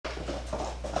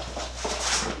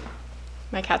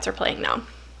My cats are playing now.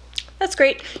 That's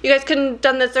great. You guys couldn't have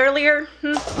done this earlier?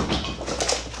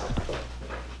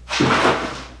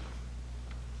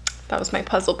 That was my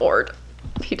puzzle board.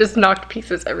 He just knocked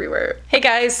pieces everywhere. Hey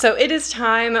guys, so it is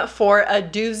time for a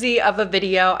doozy of a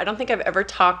video. I don't think I've ever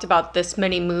talked about this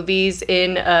many movies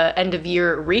in a end of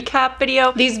year recap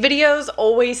video. These videos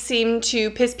always seem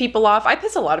to piss people off. I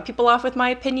piss a lot of people off with my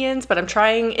opinions, but I'm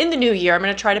trying in the new year, I'm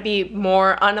gonna try to be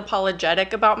more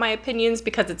unapologetic about my opinions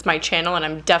because it's my channel and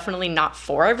I'm definitely not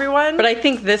for everyone. But I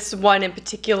think this one in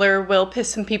particular will piss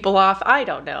some people off. I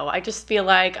don't know. I just feel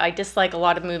like I dislike a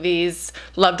lot of movies,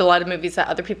 loved a lot of movies that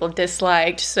other people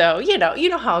disliked. So, you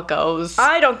know how it goes.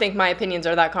 I don't think my opinions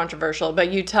are that controversial,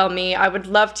 but you tell me. I would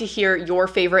love to hear your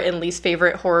favorite and least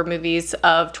favorite horror movies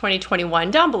of 2021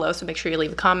 down below, so make sure you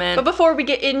leave a comment. But before we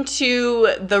get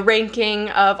into the ranking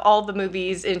of all the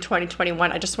movies in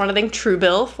 2021, I just want to thank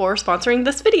Truebill for sponsoring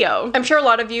this video. I'm sure a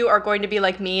lot of you are going to be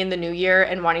like me in the new year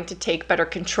and wanting to take better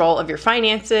control of your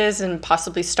finances and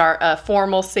possibly start a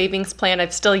formal savings plan.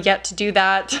 I've still yet to do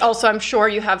that. Also, I'm sure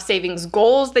you have savings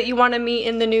goals that you want to meet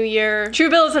in the new year.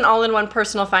 Truebill is an all-in-one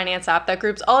personal finance app that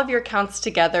groups all of your accounts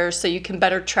together so you can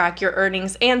better track your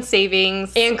earnings and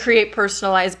savings and create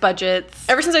personalized budgets.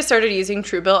 Ever since I started using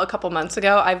Truebill a couple months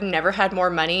ago, I've never had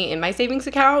more money in my savings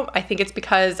account. I think it's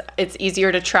because it's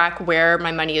easier to track where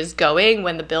my money is going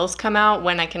when the bills come out,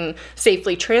 when I can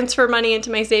safely transfer money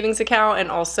into my savings account, and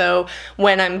also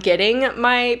when I'm getting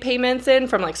my payments in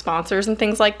from like sponsors and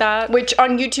things like that, which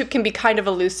on YouTube can be kind of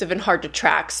elusive and hard to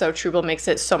track, so Truebill makes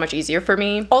it so much easier for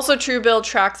me. Also, Truebill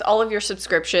tracks all of your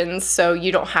subscriptions, so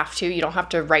you don't have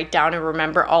to write down and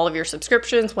remember all of your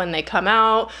subscriptions when they come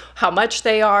out, how much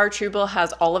they are. Truebill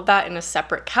has all of that in a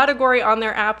separate category on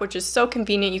their app, which is so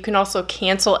convenient. You can also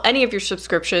cancel any of your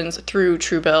subscriptions through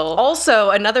Truebill. Also,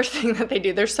 another thing that they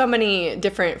do, there's so many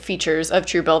different features of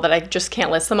Truebill that I just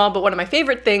can't list them all, but one of my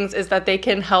favorite things is that they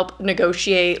can help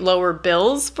negotiate lower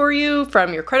bills for you,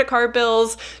 from your credit card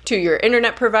bills to your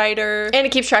internet provider, and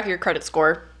it keeps track of your credit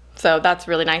score. So that's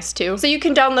really nice too. So you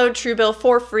can download Truebill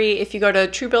for free if you go to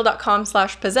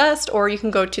truebill.com/possessed, or you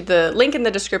can go to the link in the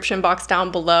description box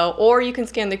down below, or you can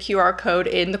scan the QR code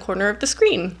in the corner of the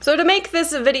screen. So to make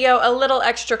this video a little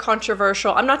extra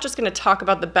controversial, I'm not just gonna talk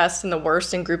about the best and the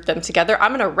worst and group them together.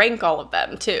 I'm gonna rank all of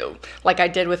them too, like I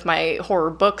did with my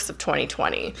horror books of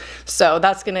 2020. So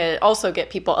that's gonna also get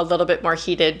people a little bit more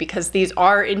heated because these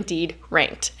are indeed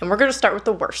ranked. And we're gonna start with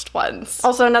the worst ones.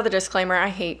 Also, another disclaimer, I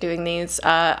hate doing these.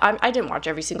 I didn't watch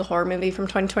every single horror movie from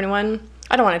 2021.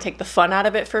 I don't want to take the fun out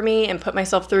of it for me and put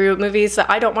myself through movies that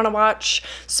I don't want to watch.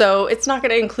 So it's not going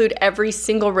to include every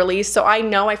single release. So I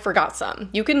know I forgot some.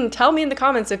 You can tell me in the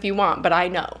comments if you want, but I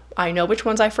know. I know which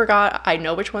ones I forgot. I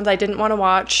know which ones I didn't want to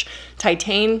watch.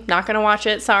 Titan, not going to watch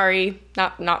it. Sorry.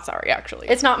 Not sorry, actually.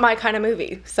 It's not my kind of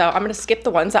movie. So I'm going to skip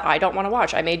the ones that I don't want to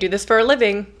watch. I may do this for a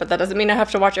living, but that doesn't mean I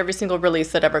have to watch every single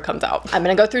release that ever comes out. I'm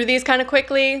going to go through these kind of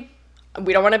quickly.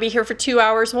 We don't want to be here for 2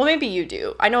 hours. Well, maybe you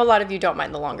do. I know a lot of you don't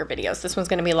mind the longer videos. This one's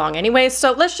going to be long anyway,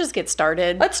 so let's just get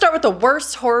started. Let's start with the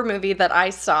worst horror movie that I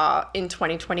saw in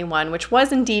 2021, which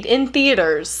was indeed in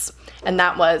theaters, and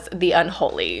that was The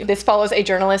Unholy. This follows a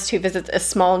journalist who visits a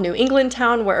small New England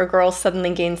town where a girl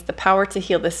suddenly gains the power to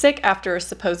heal the sick after a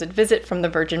supposed visit from the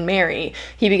Virgin Mary.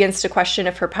 He begins to question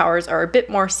if her powers are a bit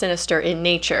more sinister in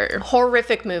nature.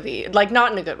 Horrific movie. Like,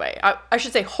 not in a good way. I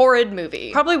should say horrid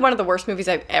movie. Probably one of the worst movies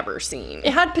I've ever seen.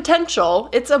 It had potential.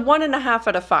 It's a 1.5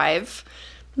 out of 5.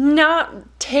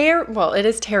 Well, it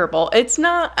is terrible. It's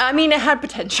not, I mean, it had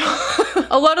potential.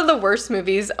 A lot of the worst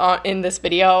movies in this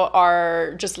video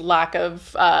are just lack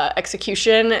of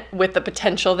execution with the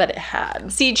potential that it had.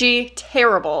 CG,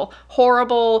 terrible,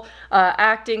 horrible,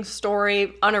 acting,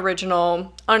 story,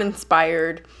 unoriginal,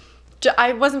 uninspired.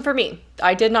 It wasn't for me.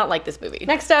 I did not like this movie.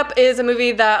 Next up is a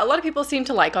movie that a lot of people seem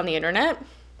to like on the internet.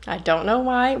 I don't know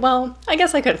why. Well, I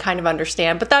guess I could kind of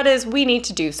understand, but that is We Need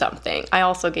to Do Something. I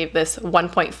also gave this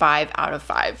 1.5 out of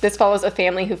 5. This follows a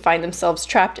family who find themselves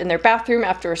trapped in their bathroom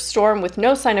after a storm with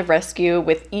no sign of rescue,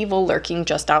 with evil lurking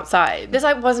just outside. This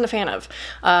I wasn't a fan of.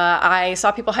 I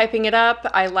saw people hyping it up.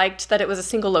 I liked that it was a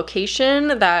single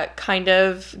location. That kind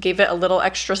of gave it a little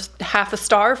extra half a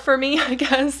star for me, I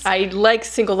guess. I like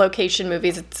single location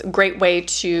movies. It's a great way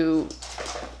to...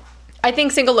 I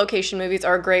think single location movies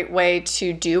are a great way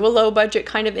to do a low budget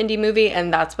kind of indie movie,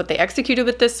 and that's what they executed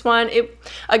with this one.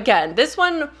 Again, this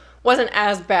one wasn't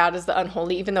as bad as The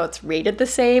Unholy, even though it's rated the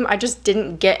same. I just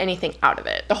didn't get anything out of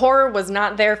it. The horror was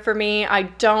not there for me. I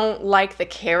don't like the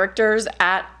characters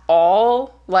at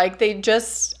all. Like,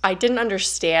 I didn't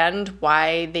understand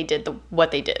why they did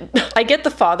what they did. I get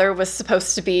the father was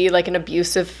supposed to be like an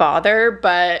abusive father,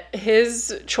 but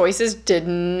his choices did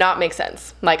not make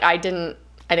sense. Like, I didn't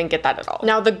get that at all.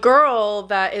 Now, the girl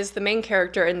that is the main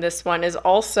character in this one is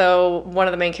also one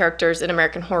of the main characters in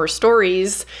American Horror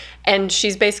Stories, and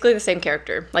she's basically the same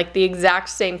character, like the exact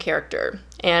same character.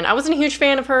 And I wasn't a huge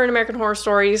fan of her in American Horror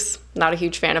Stories, not a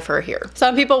huge fan of her here.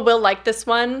 Some people will like this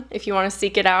one if you want to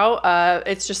seek it out.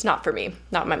 It's just not for me,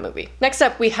 not my movie. Next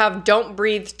up, we have Don't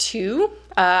Breathe 2.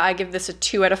 I give this a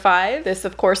 2 out of 5. This,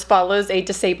 of course, follows a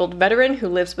disabled veteran who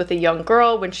lives with a young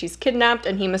girl when she's kidnapped,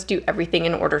 and he must do everything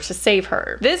in order to save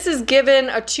her. This is given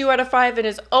a 2 out of 5 and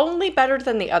is only better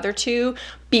than the other two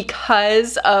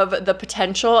because of the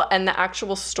potential and the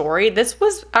actual story. This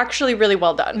was actually really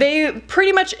well done. They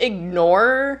pretty much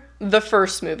ignore the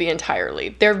first movie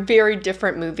entirely. They're very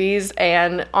different movies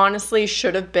and honestly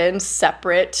should have been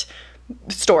separate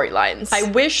storylines.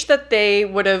 I wish that they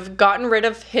would have gotten rid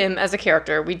of him as a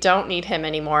character. We don't need him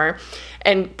anymore,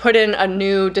 and put in a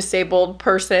new disabled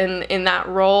person in that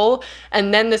role,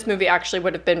 and then this movie actually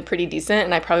would have been pretty decent,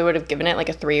 and I probably would have given it like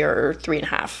a 3 or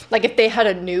 3.5. Like, if they had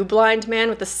a new blind man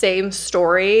with the same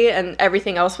story and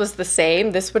everything else was the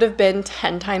same, this would have been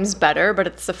 10 times better, but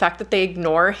it's the fact that they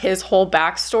ignore his whole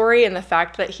backstory and the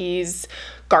fact that he's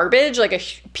garbage, like a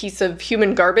piece of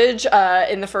human garbage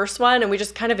in the first one, and we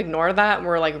just kind of ignore that and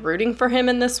we're like rooting for him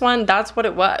in this one. That's what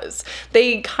it was.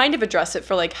 They kind of address it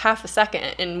for like half a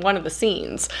second in one of the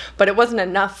scenes, but it wasn't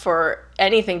enough for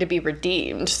anything to be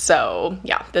redeemed. So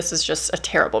yeah, this is just a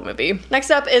terrible movie. Next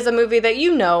up is a movie that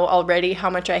you know already how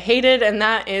much I hated, and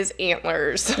that is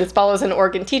Antlers. This follows an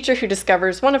Oregon teacher who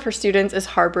discovers one of her students is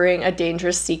harboring a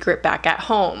dangerous secret back at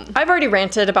home. I've already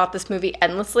ranted about this movie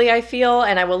endlessly, I feel,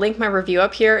 and I will link my review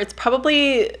up here. It's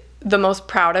probably the most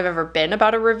proud I've ever been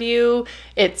about a review.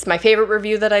 It's my favorite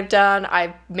review that I've done.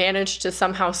 I've managed to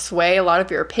somehow sway a lot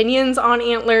of your opinions on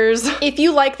Antlers. If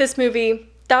you like this movie,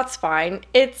 that's fine.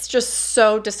 It's just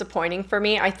so disappointing for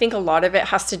me. I think a lot of it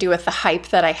has to do with the hype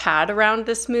that I had around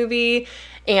this movie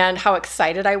and how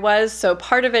excited I was. So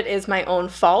part of it is my own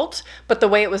fault, but the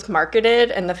way it was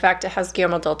marketed and the fact it has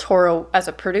Guillermo del Toro as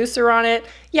a producer on it,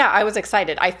 yeah, I was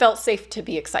excited. I felt safe to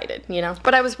be excited, you know,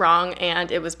 but I was wrong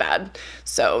and it was bad.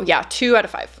 So yeah, 2 out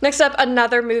of 5. Next up,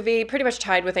 another movie pretty much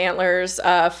tied with Antlers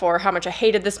for how much I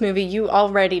hated this movie. You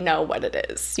already know what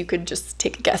it is. You could just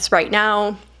take a guess right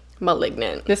now.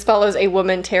 Malignant. This follows a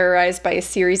woman terrorized by a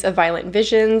series of violent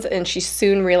visions, and she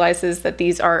soon realizes that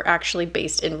these are actually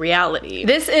based in reality.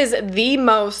 This is the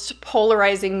most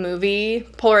polarizing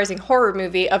horror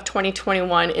movie of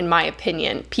 2021, in my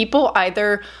opinion. People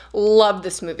either love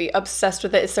this movie, obsessed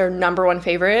with it, it's their #1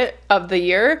 favorite of the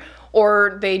year,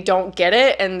 or they don't get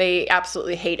it and they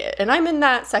absolutely hate it. And I'm in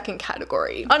that second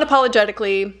category.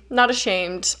 Unapologetically, not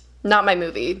ashamed. Not my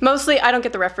movie. Mostly, I don't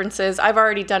get the references. I've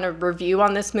already done a review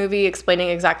on this movie explaining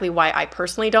exactly why I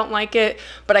personally don't like it,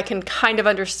 but I can kind of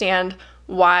understand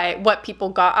what people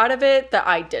got out of it that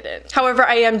I didn't. However,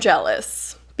 I am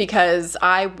jealous because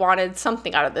I wanted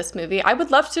something out of this movie. I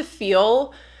would love to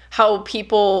feel how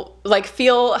people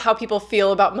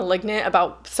feel about Malignant,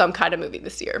 about some kind of movie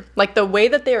this year. Like the way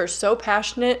that they are so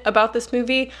passionate about this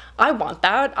movie, I want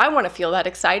that. I want to feel that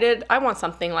excited. I want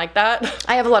something like that.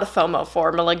 I have a lot of FOMO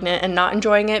for Malignant and not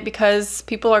enjoying it because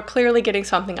people are clearly getting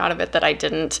something out of it that I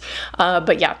didn't.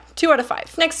 But yeah, 2 out of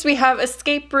 5. Next we have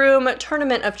Escape Room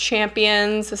Tournament of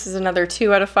Champions. This is another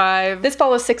 2 out of 5. This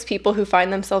follows 6 people who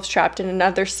find themselves trapped in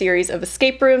another series of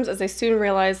escape rooms as they soon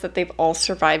realize that they've all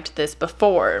survived this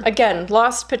before. Again,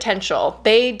 lost potential.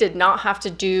 They did not have to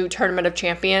do Tournament of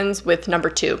Champions with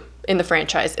 #2 in the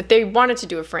franchise. If they wanted to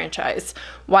do a franchise,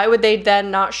 why would they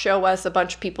then not show us a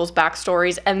bunch of people's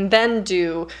backstories and then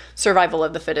do Survival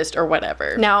of the Fittest or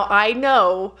whatever? Now, I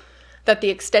know that the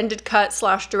extended cut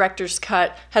 / director's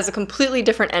cut has a completely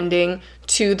different ending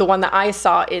to the one that I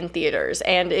saw in theaters,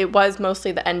 and it was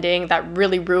mostly the ending that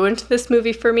really ruined this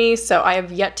movie for me, so I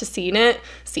have yet to see it.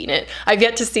 I've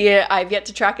yet to see it, I've yet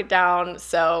to track it down,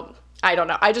 so I don't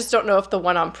know. I just don't know if the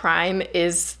one on Prime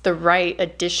is the right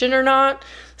edition or not,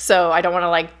 so I don't want to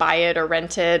like buy it or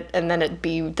rent it and then it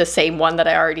be the same one that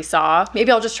I already saw.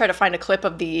 Maybe I'll just try to find a clip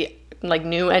of the like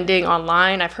new ending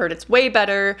online. I've heard it's way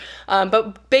better,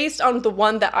 but based on the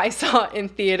one that I saw in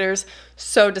theaters,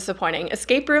 so disappointing.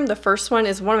 Escape Room, the first one,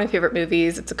 is one of my favorite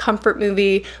movies. It's a comfort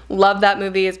movie. Love that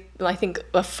movie. It's, I think,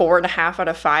 a 4.5 out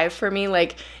of 5 for me.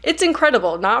 Like, it's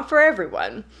incredible. Not for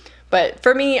everyone, but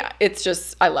for me, it's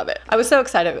just, I love it. I was so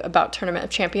excited about Tournament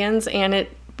of Champions, and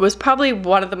it was probably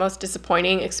one of the most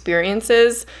disappointing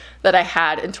experiences that I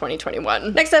had in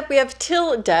 2021. Next up, we have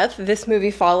Till Death. This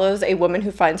movie follows a woman who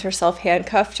finds herself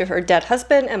handcuffed to her dead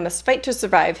husband and must fight to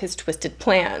survive his twisted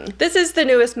plan. This is the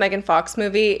newest Megan Fox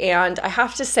movie, and I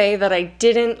have to say that I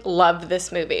didn't love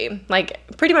this movie, like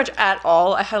pretty much at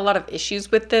all. I had a lot of issues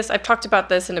with this. I've talked about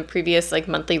this in a previous like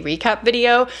monthly recap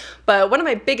video, but one of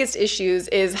my biggest issues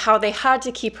is how they had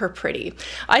to keep her pretty.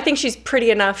 I think she's pretty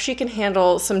enough. She can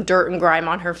handle some dirt and grime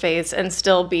on her face and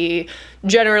still be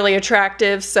generally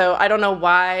attractive, so I don't know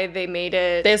why they made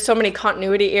it. They had so many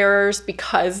continuity errors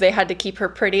because they had to keep her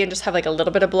pretty and just have like a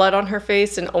little bit of blood on her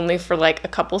face and only for like a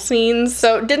couple scenes.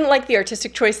 So didn't like the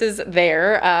artistic choices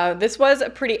there. This was a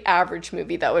pretty average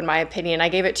movie though, in my opinion. I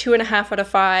gave it 2.5 out of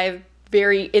 5,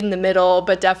 very in the middle,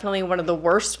 but definitely one of the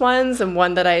worst ones and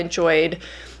one that I enjoyed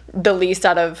the least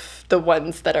out of the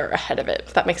ones that are ahead of it,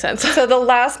 if that makes sense. So the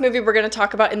last movie we're going to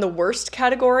talk about in the worst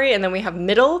category, and then we have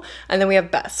middle, and then we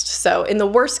have best. So in the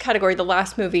worst category, the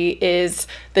last movie is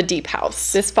The Deep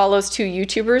House. This follows two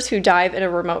YouTubers who dive in a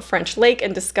remote French lake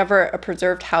and discover a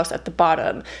preserved house at the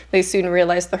bottom. They soon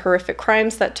realize the horrific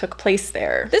crimes that took place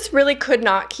there. This really could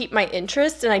not keep my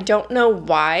interest, and I don't know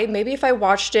why. Maybe if I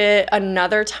watched it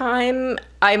another time,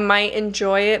 I might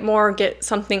enjoy it more, get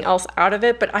something else out of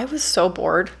it, but I was so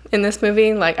bored in this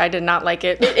movie. Like, I did not like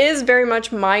it. It is very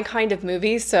much my kind of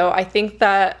movie, so I think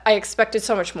that I expected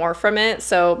so much more from it,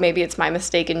 so maybe it's my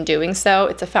mistake in doing so.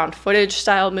 It's a found footage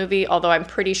style movie, although I'm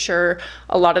pretty sure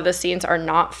a lot of the scenes are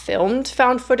not filmed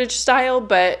found footage style,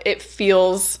 but it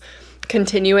feels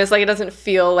continuous. Like, it doesn't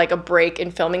feel like a break in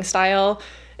filming style.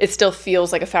 It still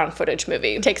feels like a found footage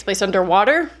movie. It takes place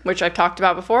underwater, which I've talked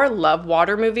about before. Love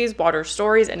water movies, water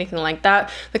stories, anything like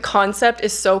that. The concept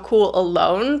is so cool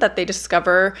alone that they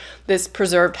discover this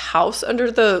preserved house under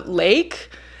the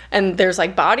lake and there's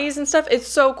like bodies and stuff. It's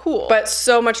so cool, but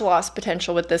so much lost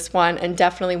potential with this one, and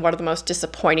definitely one of the most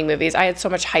disappointing movies. I had so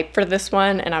much hype for this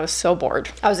one and I was so bored.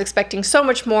 I was expecting so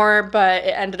much more, but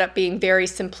it ended up being very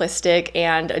simplistic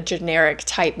and a generic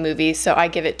type movie, so I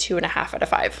give it 2.5 out of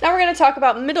 5. Now we're gonna talk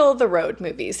about middle of the road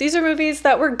movies. These are movies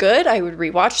that were good. I would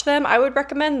rewatch them. I would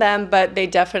recommend them, but they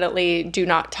definitely do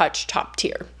not touch top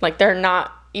tier. Like, they're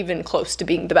not even close to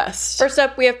being the best. First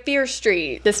up, we have Fear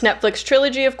Street. This Netflix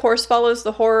trilogy, of course, follows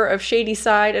the horror of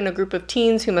Shadyside and a group of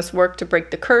teens who must work to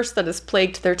break the curse that has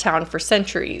plagued their town for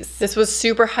centuries. This was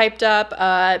super hyped up.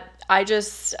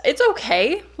 It's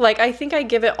okay. Like, I think I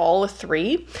give it all a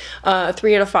 3 out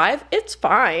of 5. It's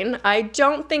fine. I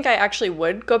don't think I actually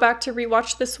would go back to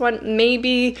rewatch this one.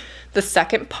 Maybe the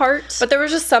second part, but there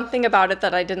was just something about it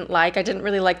that I didn't like. I didn't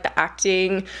really like the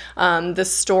acting. The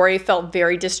story felt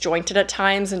very disjointed at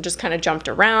times and just kind of jumped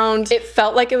around. It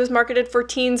felt like it was marketed for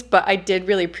teens, but I did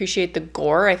really appreciate the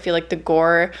gore. I feel like the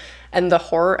gore and the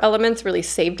horror elements really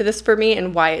saved this for me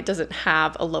and why it doesn't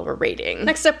have a lower rating.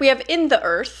 Next up, we have In the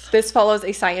Earth. This follows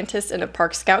a scientist and a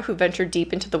park scout who venture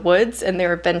deep into the woods, and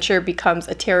their adventure becomes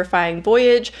a terrifying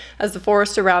voyage as the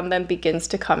forest around them begins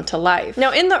to come to life.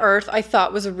 Now, In the Earth, I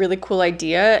thought was a really cool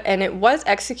idea, and it was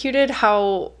executed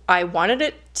how I wanted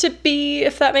it to be,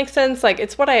 if that makes sense. Like,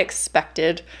 it's what I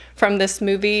expected from this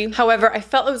movie. However, I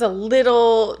felt it was a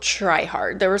little try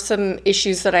hard. There were some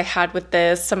issues that I had with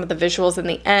this, some of the visuals in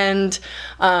the end.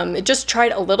 It just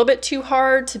tried a little bit too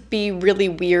hard to be really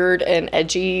weird and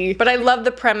edgy, but I love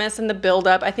the premise and the build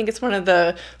up. I think it's one of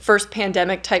the first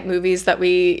pandemic type movies that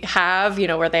we have, you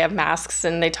know, where they have masks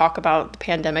and they talk about the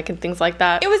pandemic and things like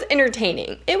that. It was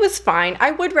entertaining. It was fine.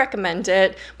 I would recommend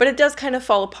it, but it does kind of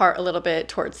fall apart a little bit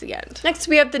towards the end. Next,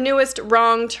 we have the newest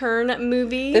Wrong Turn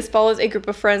movie. This follows a group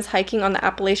of friends hiking on the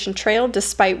Appalachian Trail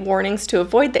despite warnings to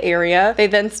avoid the area. They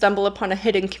then stumble upon a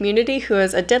hidden community who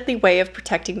has a deadly way of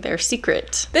protecting their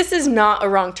secret. This is not a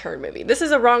Wrong Turn movie. This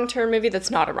is a Wrong Turn movie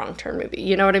that's not a Wrong Turn movie.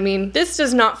 You know what I mean? This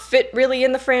does not fit really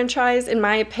in the franchise, in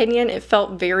my opinion. It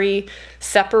felt very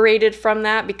separated from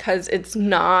that because it's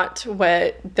not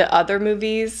what the other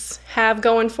movies have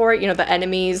going for it. You know, the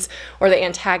enemies or the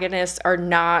antagonists are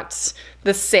not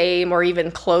the same or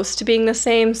even close to being the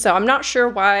same. So I'm not sure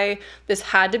why this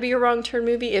had to be a Wrong Turn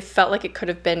movie. It felt like it could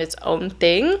have been its own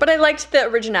thing, but I liked the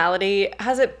originality.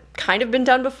 Has it kind of been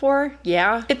done before?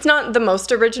 Yeah. It's not the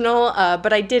most original,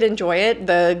 but I did enjoy it.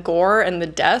 The gore and the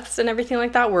deaths and everything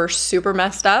like that were super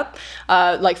messed up,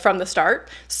 like from the start.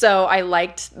 So I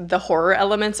liked the horror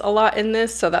elements a lot in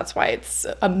this, so that's why it's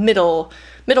a middle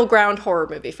ground horror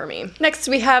movie for me. Next,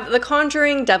 we have The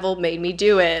Conjuring: Devil Made Me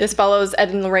Do It. This follows Ed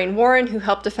and Lorraine Warren, who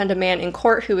helped defend a man in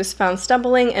court who was found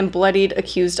stumbling and bloodied,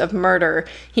 accused of murder.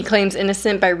 He claims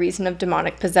innocent by reason of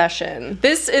demonic possession.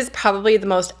 This is probably the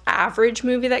most average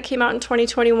movie that came out in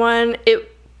 2021.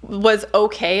 It was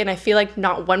okay, and I feel like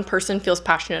not one person feels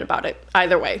passionate about it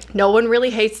either way. No one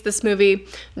really hates this movie.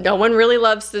 No one really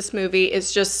loves this movie.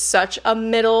 It's just such a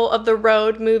middle of the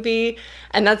road movie,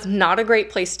 and that's not a great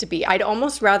place to be. I'd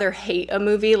almost rather hate a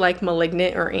movie like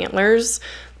Malignant or Antlers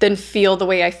than feel the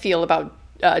way I feel about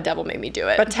Devil Made Me Do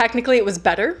It. But technically it was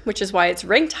better, which is why it's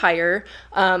ranked higher,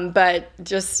 but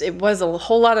just it was a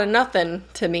whole lot of nothing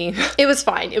to me. It was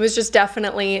fine. It was just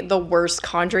definitely the worst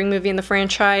Conjuring movie in the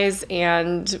franchise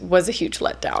and was a huge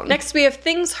letdown. Next we have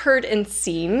Things Heard and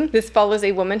Seen. This follows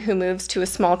a woman who moves to a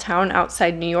small town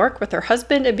outside New York with her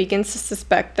husband and begins to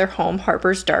suspect their home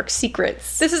harbors dark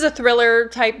secrets. This is a thriller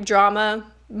type drama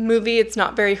movie. It's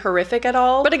not very horrific at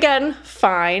all, but again,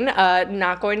 fine.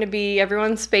 Not going to be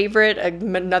everyone's favorite,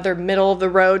 another middle of the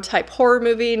road type horror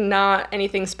movie. Not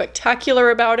anything spectacular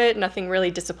about it, nothing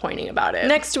really disappointing about it.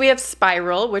 Next we have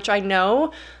Spiral, which I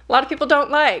know a lot of people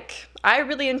don't like. I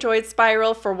really enjoyed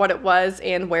Spiral for what it was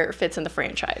and where it fits in the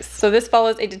franchise. So this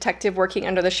follows a detective working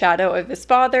under the shadow of his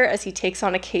father as he takes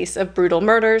on a case of brutal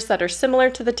murders that are similar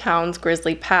to the town's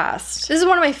grisly past. This is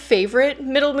one of my favorite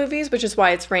middle movies, which is why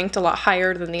it's ranked a lot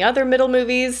higher than the other middle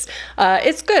movies.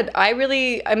 It's good. I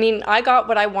mean, I got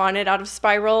what I wanted out of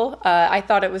Spiral. I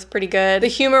thought it was pretty good. The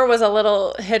humor was a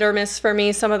little hit or miss for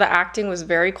me. Some of the acting was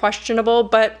very questionable,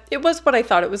 but it was what I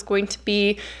thought it was going to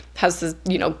be. Has this,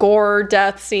 you know, gore,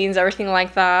 death scenes, everything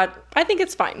like that. I think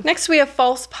it's fine. Next we have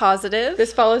False Positive.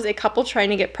 This follows a couple trying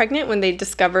to get pregnant when they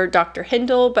discover Dr.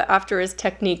 Hindle, but after his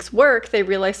techniques work, they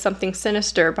realize something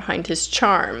sinister behind his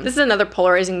charm. This is another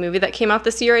polarizing movie that came out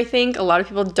this year, I think. A lot of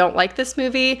people don't like this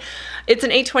movie. It's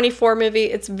an A24 movie.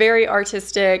 It's very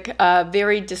artistic,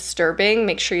 very disturbing.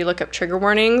 Make sure you look up trigger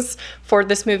warnings for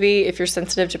this movie if you're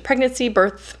sensitive to pregnancy,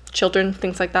 birth, children,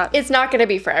 things like that. It's not gonna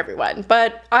be for everyone,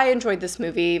 but I enjoyed this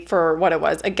movie for what it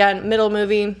was. Again, middle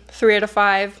movie, 3 out of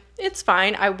 5. It's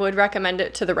fine. I would recommend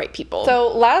it to the right people.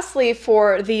 So lastly,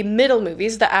 for the middle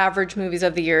movies, the average movies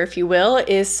of the year, if you will,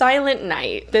 is Silent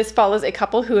Night. This follows a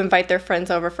couple who invite their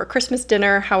friends over for Christmas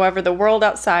dinner. However, the world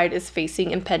outside is facing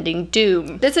impending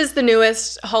doom. This is the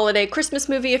newest holiday Christmas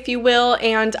movie, if you will,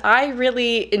 and I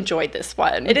really enjoyed this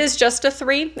one. It is just a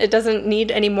 3. It doesn't need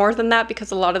any more than that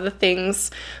because a lot of the things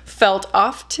felt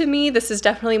off to me. This is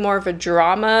definitely more of a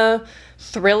drama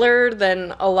thriller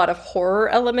than a lot of horror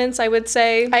elements, I would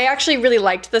say. I actually really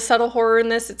liked the subtle horror in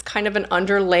this. It's kind of an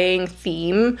underlaying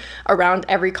theme around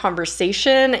every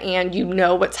conversation, and you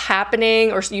know what's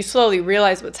happening, or you slowly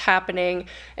realize what's happening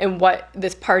and what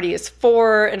this party is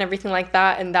for and everything like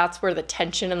that, and that's where the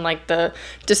tension and like the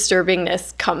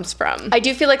disturbingness comes from. I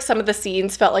do feel like some of the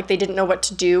scenes felt like they didn't know what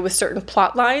to do with certain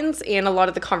plot lines, and a lot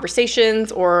of the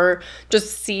conversations or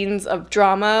just scenes of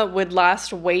drama would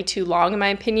last way too long in my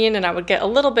opinion, and I would get a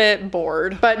little bit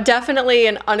bored. But definitely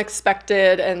an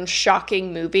unexpected and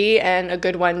shocking movie, and a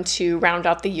good one to round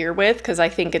out the year with because I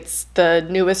think it's the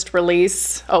newest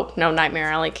release. Oh no, Nightmare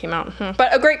Alley came out.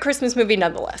 But a great Christmas movie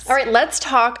nonetheless. All right, let's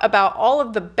talk about all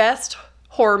of the best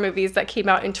horror movies that came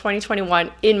out in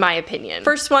 2021, in my opinion.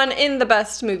 First one in the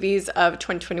best movies of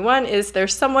 2021 is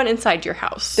There's Someone Inside Your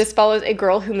House. This follows a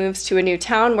girl who moves to a new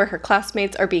town where her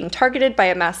classmates are being targeted by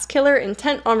a masked killer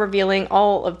intent on revealing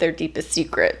all of their deepest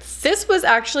secrets. This was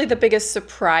actually the biggest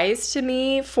surprise to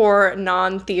me for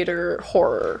non-theater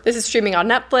horror. This is streaming on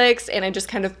Netflix, and I just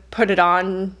kind of put it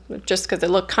on just because it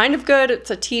looked kind of good.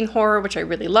 It's a teen horror, which I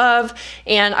really love,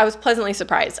 and I was pleasantly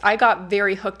surprised. I got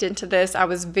very hooked into this. I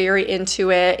was very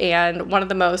into it, and one of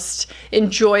the most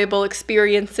enjoyable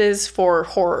experiences for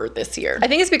horror this year. I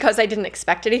think it's because I didn't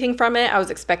expect anything from it. I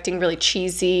was expecting really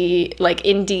cheesy, like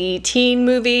indie teen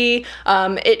movie.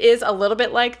 It is a little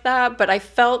bit like that, but I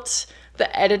felt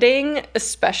the editing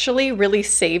especially really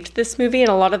saved this movie, and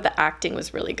a lot of the acting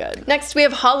was really good. Next, we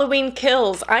have Halloween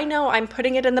Kills. I know I'm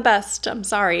putting it in the best. I'm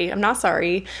sorry. I'm not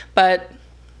sorry, but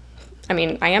I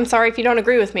mean, I am sorry if you don't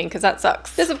agree with me because that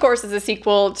sucks. This, of course, is a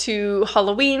sequel to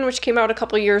Halloween, which came out a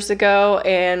couple years ago,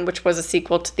 and which was a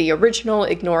sequel to the original,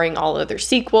 ignoring all other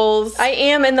sequels. I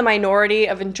am in the minority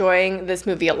of enjoying this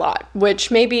movie a lot, which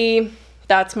maybe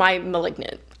that's my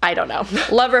Malignant. I don't know.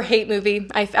 Love or hate movie.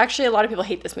 Actually, a lot of people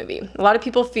hate this movie. A lot of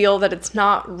people feel that it's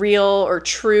not real or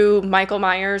true Michael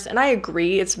Myers, and I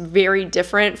agree. It's very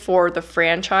different for the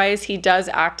franchise. He does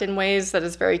act in ways that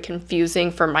is very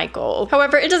confusing for Michael.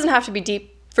 However, it doesn't have to be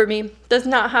deep for me. Does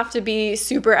not have to be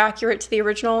super accurate to the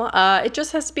original. It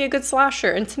just has to be a good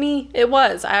slasher, and to me, it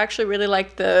was. I actually really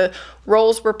liked the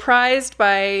roles reprised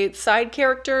by side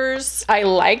characters. I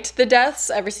liked the deaths.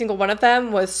 Every single one of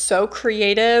them was so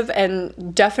creative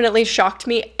and definitely shocked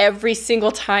me every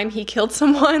single time he killed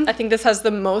someone. I think this has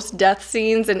the most death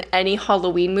scenes in any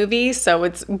Halloween movie, so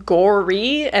it's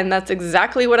gory, and that's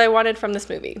exactly what I wanted from this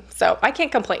movie. So I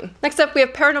can't complain. Next up, we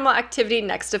have Paranormal Activity: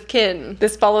 Next of Kin.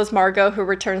 This follows Margot, who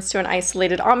returns to an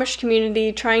isolated Amish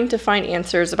community trying to find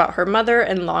answers about her mother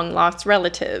and long-lost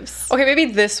relatives. Okay, maybe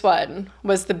this one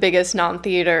was the biggest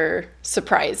non-theater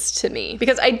surprise to me,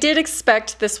 because I did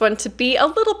expect this one to be a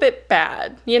little bit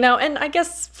bad, you know, and I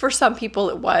guess for some people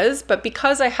it was, but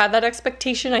because I had that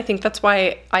expectation, I think that's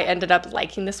why I ended up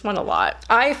liking this one a lot.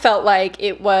 I felt like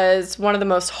it was one of the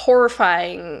most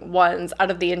horrifying ones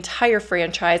out of the entire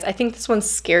franchise. I think this one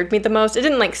scared me the most. It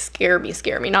didn't like scare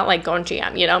me, not like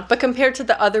Gonjiam, you know, but compared to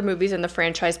the other movies in the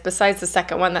franchise, besides the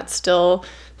second one that still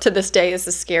to this day is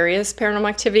the scariest Paranormal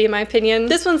Activity in my opinion,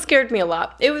 this one scared me a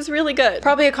lot. It was really good.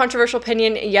 Probably a controversial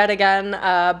opinion yet again,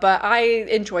 but I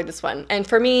enjoyed this one. And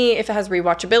for me, if it has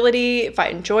rewatchability, if I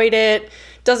enjoyed it,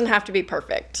 doesn't have to be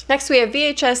perfect. Next we have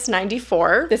VHS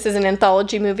 94. This is an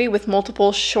anthology movie with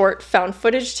multiple short found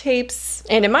footage tapes,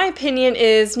 and in my opinion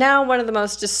is now one of the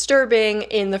most disturbing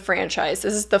in the franchise.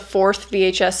 This is the 4th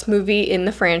VHS movie in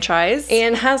the franchise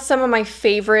and has some of my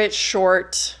favorite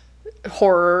short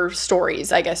horror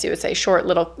stories, I guess you would say, short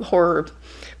little horror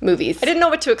movies. I didn't know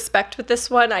what to expect with this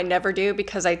one. I never do,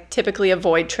 because I typically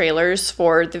avoid trailers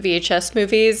for the VHS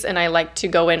movies, and I like to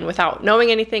go in without knowing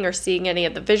anything or seeing any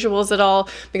of the visuals at all,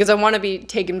 because I want to be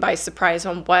taken by surprise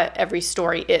on what every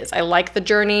story is. I like the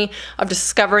journey of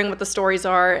discovering what the stories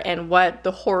are and what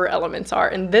the horror elements are,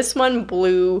 and this one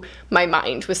blew my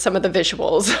mind with some of the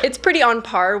visuals. It's pretty on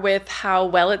par with how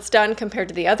well it's done compared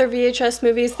to the other VHS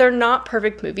movies. They're not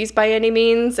perfect movies by any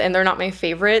means, and they're not my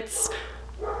favorites,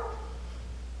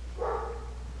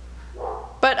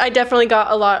 but I definitely got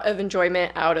a lot of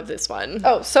enjoyment out of this one.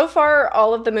 Oh, so far,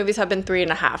 all of the movies have been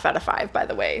 3.5 out of 5, by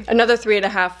the way. Another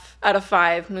 3.5 out of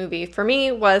 5 movie for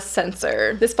me was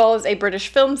Censor. This follows a British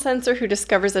film censor who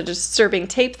discovers a disturbing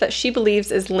tape that she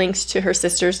believes is linked to her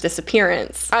sister's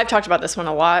disappearance. I've talked about this one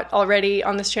a lot already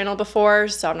on this channel before,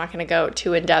 so I'm not gonna go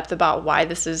too in depth about why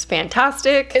this is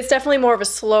fantastic. It's definitely more of a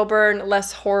slow burn,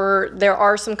 less horror. There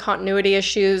are some continuity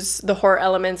issues. The horror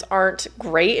elements aren't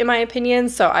great in my opinion,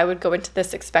 so I would go into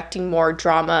this expecting more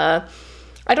drama.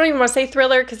 I don't even want to say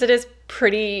thriller because it is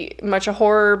pretty much a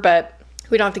horror, but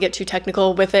we don't have to get too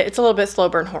technical with it. It's a little bit slow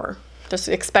burn horror. Just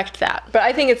expect that. But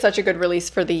I think it's such a good release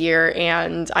for the year,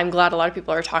 and I'm glad a lot of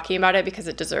people are talking about it because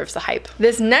it deserves the hype.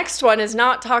 This next one is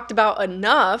not talked about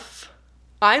enough.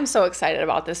 I'm so excited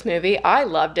about this movie. I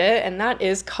loved it, and that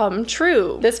is Come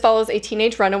True. This follows a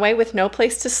teenage runaway with no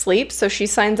place to sleep, so she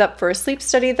signs up for a sleep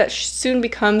study that soon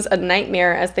becomes a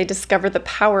nightmare as they discover the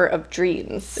power of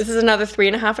dreams. This is another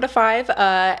 3.5 out of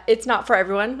 5. It's not for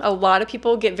everyone. A lot of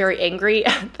people get very angry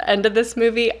at the end of this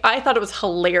movie. I thought it was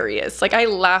hilarious. Like, I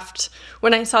laughed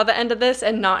when I saw the end of this,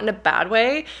 and not in a bad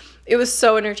way. It was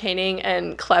so entertaining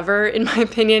and clever, in my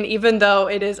opinion, even though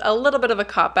it is a little bit of a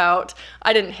cop-out.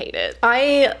 I didn't hate it.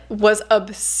 I was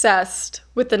obsessed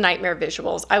with the nightmare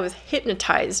visuals. I was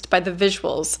hypnotized by the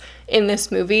visuals in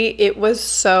this movie. It was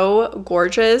so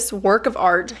gorgeous. Work of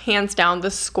art, hands down.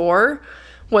 The score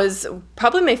was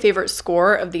probably my favorite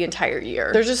score of the entire year.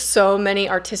 There's just so many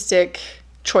artistic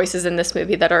choices in this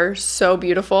movie that are so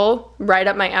beautiful, right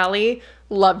up my alley.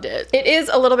 Loved it. It is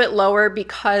a little bit lower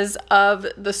because of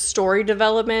the story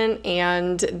development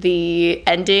and the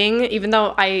ending. Even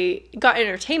though I got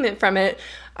entertainment from it,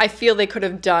 I feel they could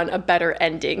have done a better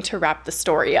ending to wrap the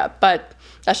story up, but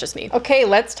that's just me. Okay,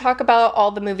 let's talk about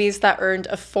all the movies that earned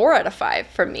a 4 out of 5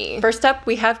 from me. First up,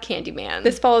 we have Candyman.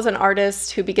 This follows an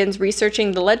artist who begins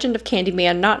researching the legend of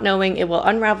Candyman, not knowing it will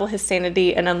unravel his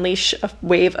sanity and unleash a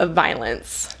wave of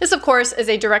violence. This, of course, is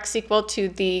a direct sequel to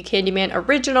the Candyman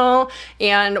original,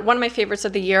 and one of my favorites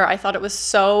of the year. I thought it was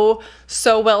so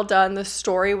well done. The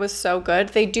story was so good.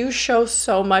 They do show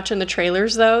so much in the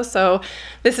trailers, though, so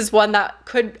this is one that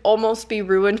could almost be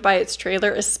ruined by its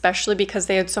trailer, especially because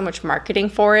they had so much marketing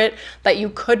for it that you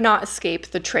could not escape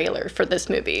the trailer for this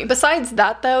movie. Besides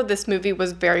that, though, this movie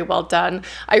was very well done.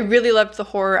 I really loved the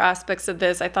horror aspects of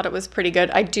this. I thought it was pretty good.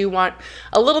 I do want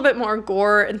a little bit more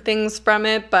gore and things from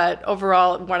it, but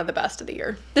overall, one of the best of the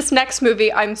year. This next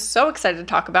movie I'm so excited to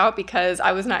talk about because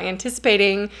I was not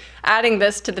anticipating adding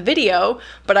this to the video,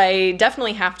 but I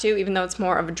definitely have to, even though it's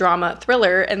more of a drama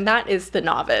thriller, and that is The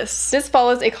Novice. This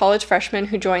follows a college freshman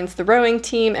who joins the rowing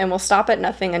team and will stop at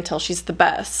nothing until she's the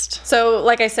best. So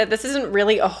like I said, this isn't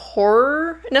really a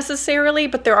horror necessarily,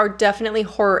 but there are definitely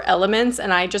horror elements,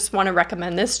 and I just want to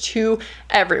recommend this to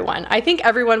everyone. I think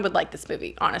everyone would like this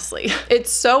movie, honestly.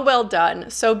 It's so well done,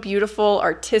 so beautiful,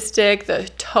 artistic, the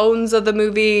tones of the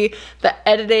movie, the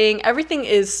editing, everything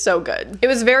is so good. It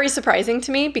was very surprising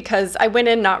to me because I went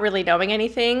in not really knowing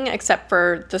anything except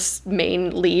for this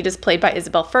main lead is played by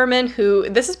Isabelle Fuhrman, who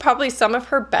this is probably some of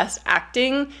her best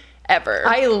acting ever.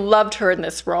 I loved her in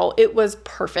this role. It was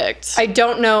perfect. I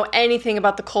don't know anything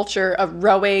about the culture of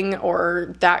rowing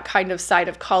or that kind of side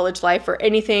of college life or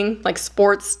anything like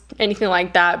sports, anything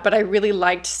like that, but I really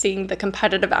liked seeing the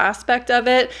competitive aspect of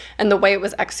it, and the way it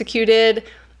was executed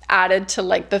added to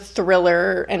like the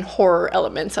thriller and horror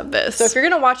elements of this. So if you're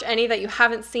gonna watch any that you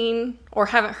haven't seen or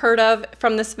haven't heard of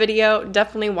from this video,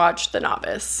 definitely watch The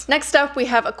Novice. Next up, we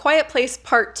have A Quiet Place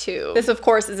Part 2. This, of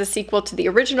course, is a sequel to the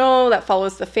original that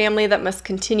follows the family that must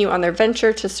continue on their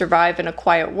venture to survive in a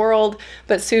quiet world,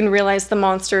 but soon realize the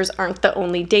monsters aren't the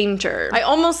only danger. I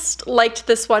almost liked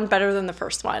this one better than the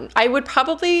first one. I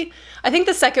think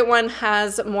the second one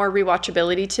has more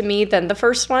rewatchability to me than the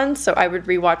first one, so I would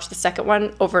rewatch the second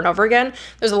one over and over again.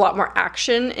 There's a lot more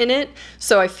action in it,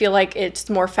 so I feel like it's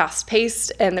more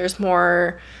fast-paced and there's more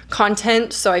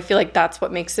content, so I feel like that's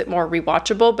what makes it more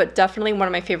rewatchable, but definitely one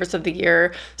of my favorites of the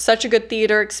year. Such a good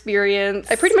theater experience.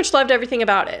 I pretty much loved everything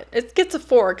about it. It gets a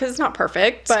 4 because it's not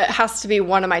perfect, but it has to be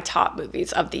one of my top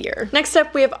movies of the year. Next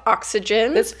up, we have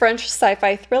Oxygen. This French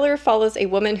sci-fi thriller follows a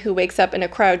woman who wakes up in a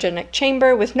cryogenic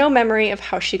chamber with no memory of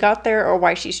how she got there or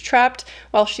why she's trapped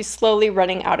while she's slowly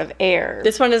running out of air.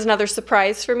 This one is another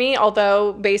surprise for me,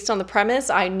 although based on the premise,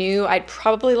 I knew I'd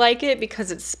probably like it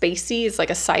because it's spacey, it's like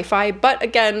a sci-fi, but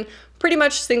again, pretty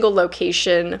much single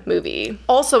location movie.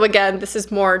 Also, again, this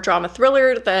is more drama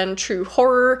thriller than true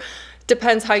horror.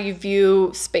 Depends how you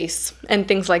view space and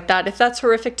things like that. If that's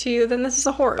horrific to you, then this is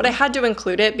a horror. But I had to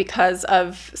include it because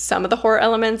of some of the horror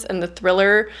elements, and the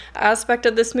thriller aspect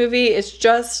of this movie is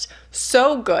just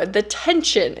so good. The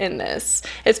tension in this,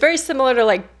 it's very similar to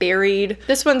like Buried.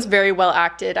 This one's very well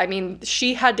acted. I mean,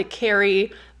 she had to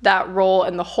carry that role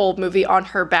and the whole movie on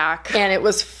her back, and it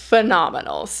was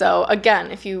phenomenal. So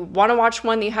again, if you want to watch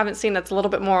one that you haven't seen that's a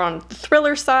little bit more on the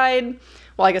thriller side,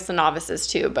 well, I guess The Novice is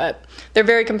too, but they're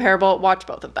very comparable. Watch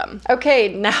both of them.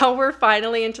 Okay, now we're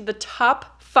finally into the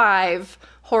top 5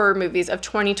 horror movies of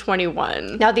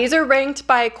 2021. Now these are ranked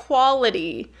by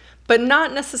quality, but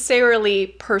not necessarily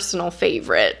personal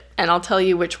favorite, and I'll tell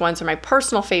you which ones are my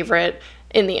personal favorite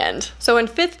in the end. So in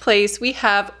 5th place, we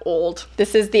have Old.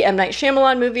 This is the M. Night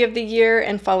Shyamalan movie of the year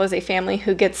and follows a family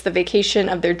who gets the vacation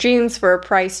of their dreams for a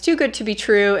price too good to be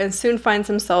true and soon finds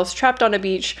themselves trapped on a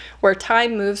beach where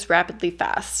time moves rapidly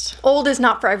fast. Old is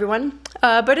not for everyone,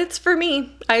 but it's for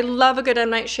me. I love a good M.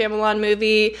 Night Shyamalan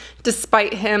movie,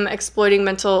 despite him exploiting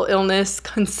mental illness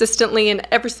consistently in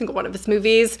every single one of his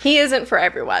movies. He isn't for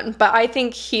everyone, but I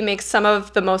think he makes some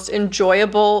of the most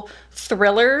enjoyable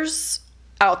thrillers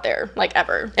out there, like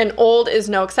ever. And Old is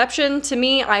no exception. To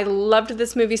me, I loved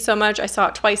this movie so much. I saw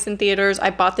it twice in theaters.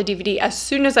 I bought the DVD as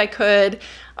soon as I could.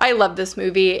 I love this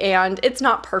movie, and it's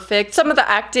not perfect. Some of the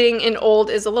acting in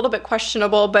Old is a little bit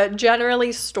questionable, but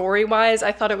generally story-wise,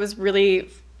 I thought it was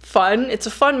really fun. It's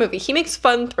a fun movie. He makes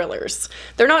fun thrillers.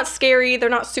 They're not scary, they're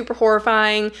not super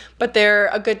horrifying, but they're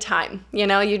a good time. You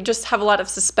know, you just have a lot of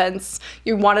suspense.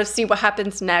 You want to see what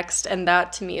happens next, and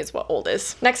that to me is what Old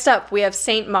is. Next up, we have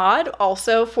Saint Maud,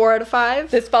 also 4 out of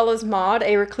 5. This follows Maud,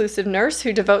 a reclusive nurse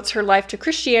who devotes her life to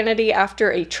Christianity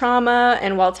after a trauma,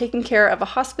 and while taking care of a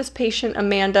hospice patient,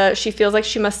 Amanda, she feels like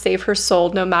she must save her soul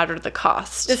no matter the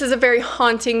cost. This is a very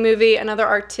haunting movie, another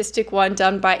artistic one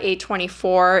done by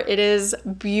A24. It is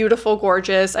beautiful,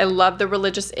 gorgeous. I love the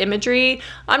religious imagery.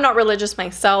 I'm not religious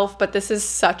myself, but this is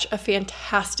such a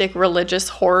fantastic religious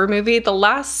horror movie. The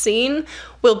last scene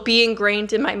will be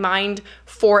ingrained in my mind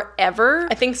forever.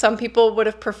 I think some people would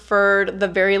have preferred the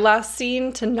very last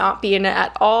scene to not be in it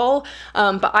at all,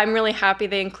 but I'm really happy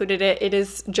they included it. It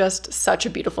is just such a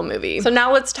beautiful movie. So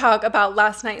now let's talk about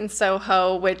Last Night in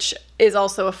Soho, which is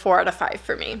also a 4 out of 5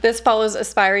 for me. This follows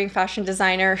aspiring fashion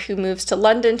designer who moves to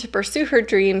London to pursue her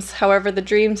dreams. However, the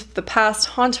dreams of the past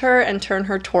haunt her and turn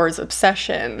her towards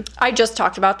obsession. I just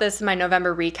talked about this in my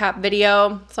November recap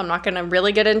video, so I'm not gonna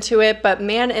really get into it, but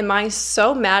man, am I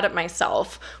so mad at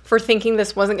myself for thinking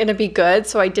this wasn't gonna be good,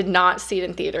 so I did not see it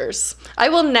in theaters. I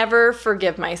will never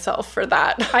forgive myself for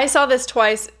that. I saw this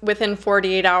twice within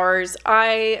 48 hours.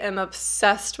 I am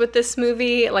obsessed with this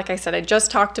movie. Like I said, I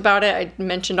just talked about it. I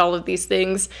mentioned all of these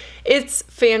things. It's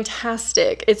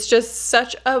fantastic. It's just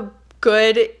such a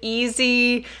good,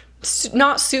 easy,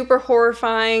 not super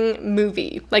horrifying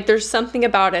movie. Like, there's something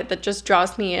about it that just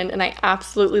draws me in, and I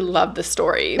absolutely love the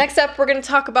story. Next up, we're gonna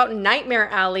talk about Nightmare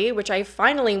Alley, which I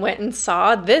finally went and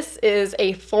saw. This is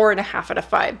a 4.5 out of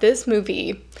 5. This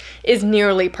movie is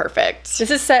nearly perfect.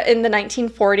 This is set in the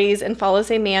 1940s and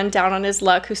follows a man down on his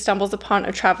luck who stumbles upon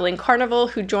a traveling carnival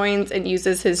who joins and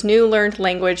uses his new learned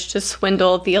language to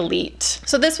swindle the elite.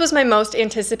 So this was my most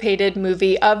anticipated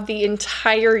movie of the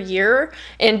entire year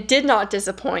and did not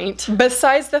disappoint.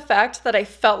 Besides the fact that I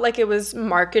felt like it was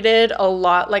marketed a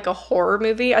lot like a horror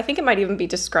movie. I think it might even be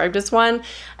described as one.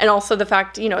 And also the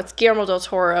fact, you know, it's Guillermo del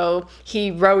Toro.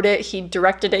 He wrote it, he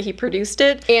directed it, he produced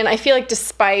it. And I feel like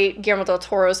despite Guillermo del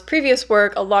Toro's previous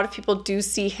work, a lot of people do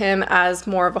see him as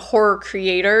more of a horror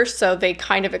creator, so they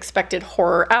kind of expected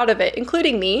horror out of it,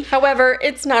 including me. However,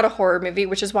 it's not a horror movie,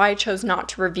 which is why I chose not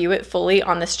to review it fully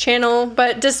on this channel.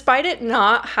 But despite it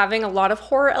not having a lot of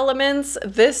horror elements,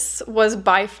 this was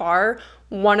by far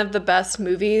one of the best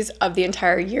movies of the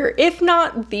entire year, if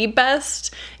not the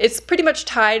best. It's pretty much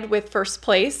tied with first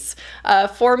place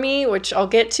for me, which I'll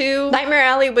get to. Nightmare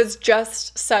Alley was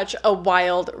just such a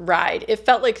wild ride. It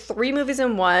felt like 3 movies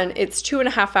in one. It's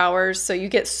 2.5 hours, so you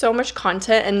get so much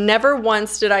content, and never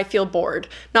once did I feel bored.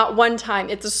 Not one time.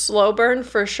 It's a slow burn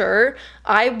for sure.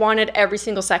 I wanted every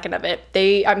single second of it.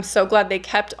 I'm so glad they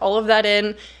kept all of that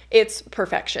in. It's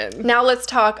perfection. Now let's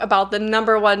talk about the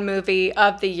 #1 movie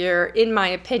of the year, in my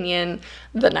opinion,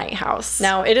 The Night House.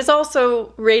 Now, it is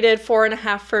also rated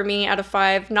 4.5 for me out of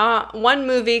 5. Not one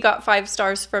movie got 5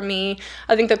 stars from me.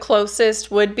 I think the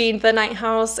closest would be The Night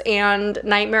House and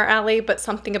Nightmare Alley, but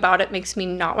something about it makes me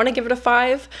not want to give it a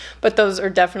 5. But those are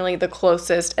definitely the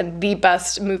closest and the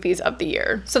best movies of the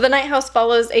year. So The Night House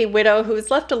follows a widow who is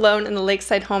left alone in the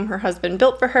lakeside home her husband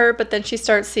built for her, but then she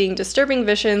starts seeing disturbing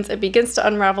visions and begins to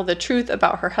unravel the truth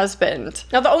about her husband.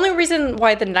 Now, the only reason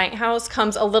why The Night House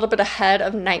comes a little bit ahead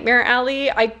of Nightmare Alley,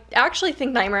 I actually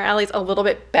think Nightmare Alley is a little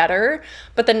bit better,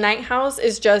 but The Night House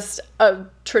is just a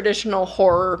traditional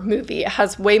horror movie. It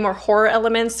has way more horror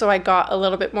elements, so I got a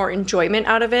little bit more enjoyment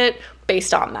out of it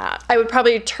based on that. I would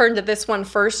probably turn to this one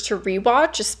first to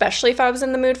rewatch, especially if I was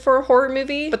in the mood for a horror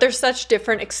movie, but there's such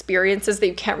different experiences that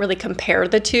you can't really compare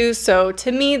the two, so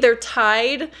to me, they're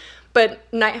tied. But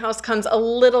Night House comes a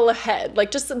little ahead,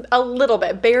 like just a little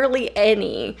bit, barely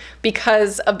any,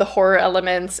 because of the horror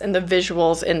elements and the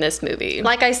visuals in this movie.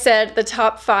 Like I said, the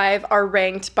top 5 are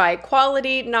ranked by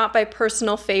quality, not by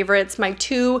personal favorites. My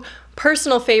 2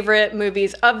 personal favorite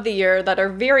movies of the year that are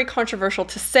very controversial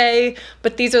to say,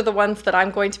 but these are the ones that I'm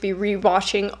going to be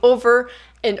rewatching over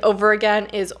and over again,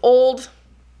 is Old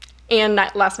and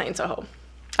Last Night in Soho.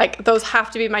 Like, those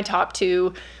have to be my top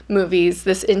 2 movies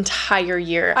this entire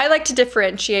year. I like to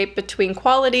differentiate between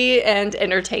quality and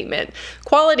entertainment.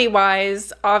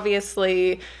 Quality-wise,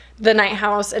 obviously, The Night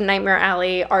House and Nightmare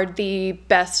Alley are the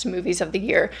best movies of the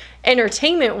year.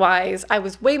 Entertainment-wise, I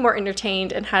was way more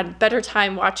entertained and had better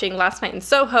time watching Last Night in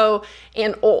Soho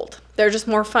and Old. They're just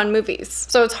more fun movies.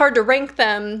 So it's hard to rank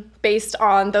them based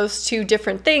on those 2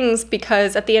 different things,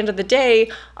 because at the end of the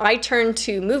day, I turn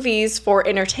to movies for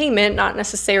entertainment, not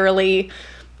necessarily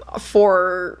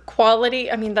for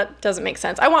quality. I mean, that doesn't make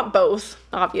sense. I want both,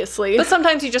 obviously. But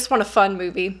sometimes you just want a fun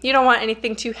movie. You don't want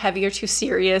anything too heavy or too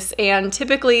serious, and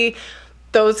typically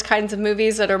those kinds of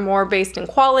movies that are more based in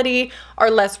quality are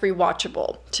less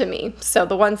rewatchable to me. So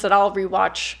the ones that I'll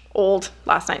rewatch, Old,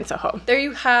 Last Night in Soho. There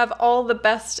you have all the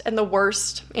best and the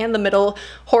worst and the middle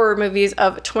horror movies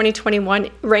of 2021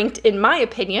 ranked in my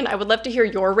opinion. I would love to hear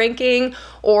your ranking,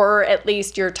 or at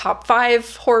least your top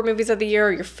 5 horror movies of the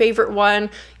year, your favorite one,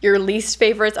 your least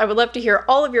favorites. I would love to hear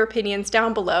all of your opinions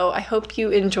down below. I hope you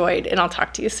enjoyed, and I'll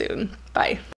talk to you soon.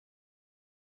 Bye.